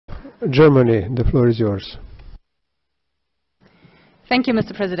Germany, the floor is yours. Thank you,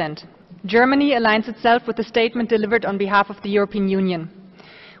 Mr. President. Germany aligns itself with the statement delivered on behalf of the European Union.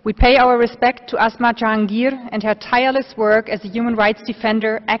 We pay our respect to Asma Jahangir and her tireless work as a human rights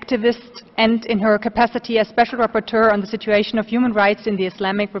defender, activist, and in her capacity as Special Rapporteur on the situation of human rights in the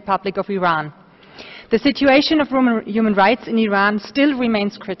Islamic Republic of Iran. The situation of human rights in Iran still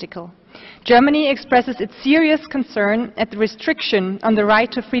remains critical. Germany expresses its serious concern at the restriction on the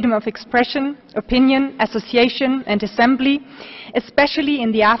right to freedom of expression, opinion, association, and assembly, especially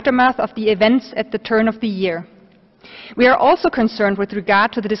in the aftermath of the events at the turn of the year. We are also concerned with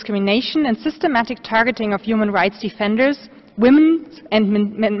regard to the discrimination and systematic targeting of human rights defenders, women's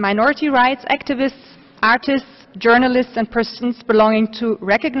and minority rights activists, artists, journalists, and persons belonging to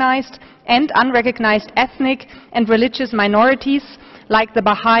recognized and unrecognized ethnic and religious minorities like the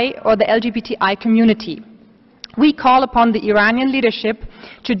Baha'i or the LGBTI community. We call upon the Iranian leadership,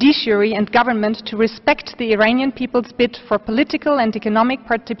 judiciary and government to respect the Iranian people's bid for political and economic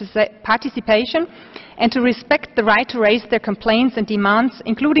participation and to respect the right to raise their complaints and demands,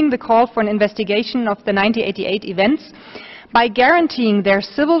 including the call for an investigation of the 1988 events, by guaranteeing their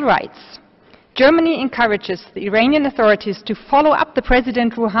civil rights. Germany encourages the Iranian authorities to follow up the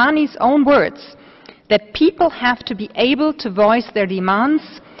President Rouhani's own words that people have to be able to voice their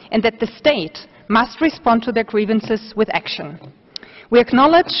demands and that the state must respond to their grievances with action. We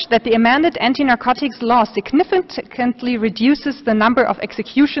acknowledge that the amended anti-narcotics law significantly reduces the number of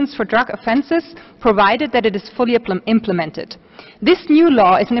executions for drug offenses, provided that it is fully implemented. This new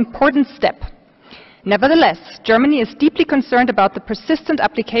law is an important step. Nevertheless, Germany is deeply concerned about the persistent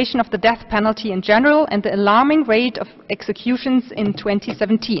application of the death penalty in general and the alarming rate of executions in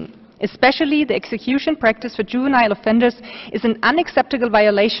 2017. Especially the execution practice for juvenile offenders is an unacceptable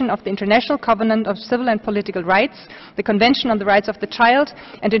violation of the International Covenant of Civil and Political Rights, the Convention on the Rights of the Child,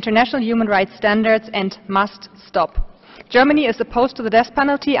 and international human rights standards, and must stop. Germany is opposed to the death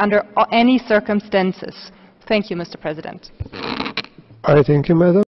penalty under any circumstances. Thank you, Mr. President. I thank you, Madam.